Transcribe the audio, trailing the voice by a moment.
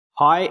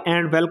Hi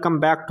and welcome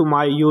back to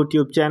my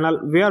YouTube channel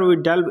where we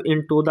delve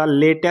into the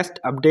latest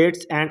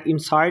updates and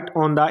insight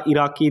on the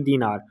Iraqi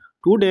dinar.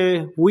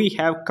 Today we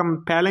have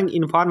compelling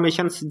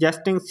information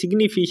suggesting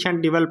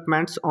significant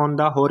developments on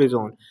the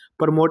horizon,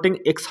 promoting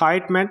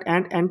excitement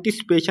and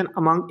anticipation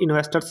among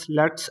investors.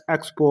 Let's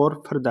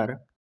explore further.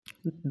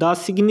 The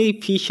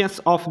significance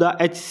of the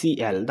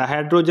HCL. The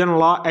Hydrogen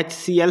Law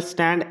HCL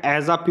stand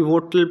as a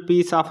pivotal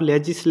piece of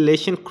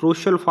legislation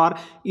crucial for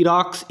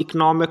Iraq's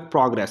economic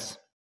progress.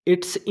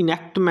 Its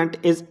enactment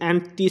is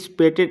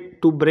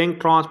anticipated to bring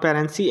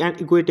transparency and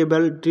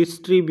equitable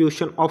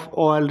distribution of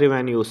oil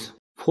revenues,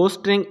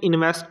 fostering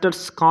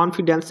investors'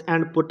 confidence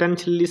and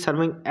potentially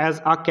serving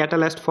as a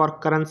catalyst for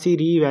currency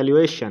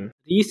revaluation.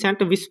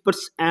 Recent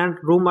whispers and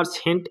rumors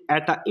hint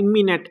at an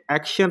imminent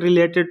action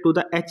related to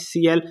the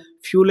HCL,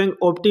 fueling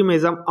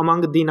optimism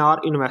among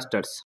dinar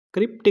investors.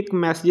 Cryptic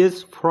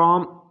messages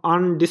from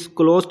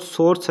undisclosed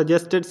source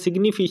suggested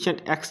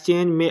significant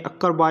exchange may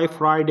occur by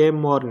Friday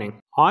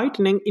morning,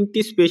 heightening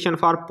anticipation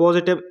for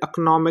positive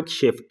economic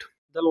shift.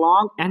 The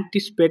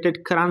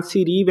long-anticipated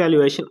currency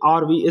revaluation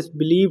RV is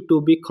believed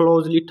to be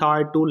closely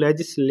tied to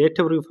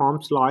legislative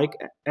reforms like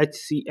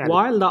HCL.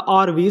 While the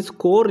RV's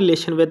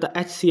correlation with the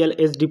HCL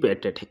is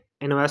debated,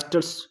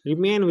 investors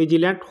remain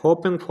vigilant,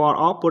 hoping for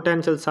a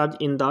potential surge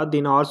in the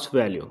dinar's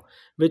value,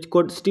 which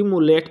could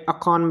stimulate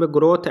economic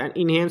growth and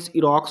enhance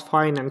Iraq's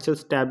financial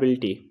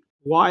stability.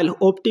 While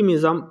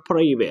optimism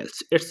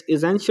prevails, it's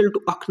essential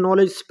to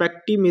acknowledge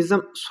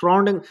skepticism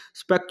surrounding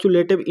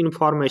speculative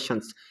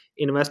informations.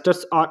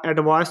 Investors are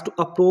advised to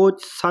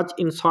approach such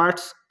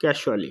insights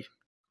casually,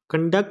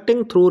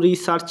 conducting through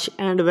research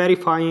and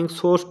verifying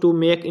sources to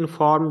make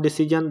informed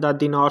decisions. The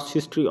dinar's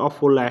history of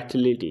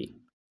volatility.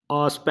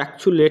 A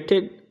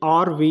speculated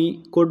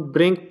RV could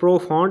bring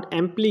profound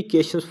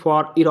implications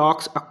for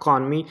Iraq's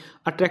economy,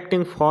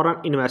 attracting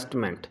foreign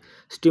investment,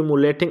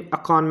 stimulating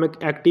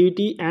economic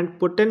activity, and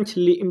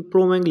potentially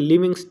improving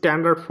living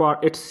standards for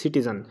its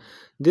citizens.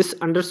 This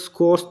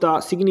underscores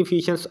the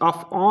significance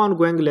of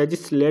ongoing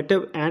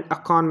legislative and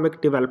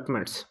economic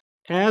developments.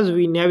 As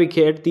we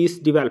navigate these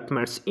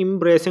developments,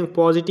 embracing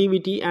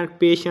positivity and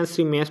patience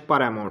remains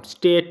paramount.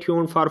 Stay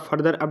tuned for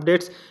further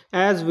updates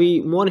as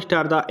we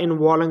monitor the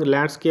evolving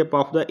landscape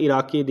of the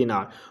Iraqi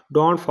dinar.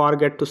 Don't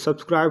forget to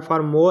subscribe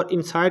for more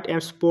insight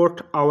and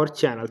support our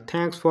channel.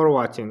 Thanks for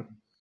watching.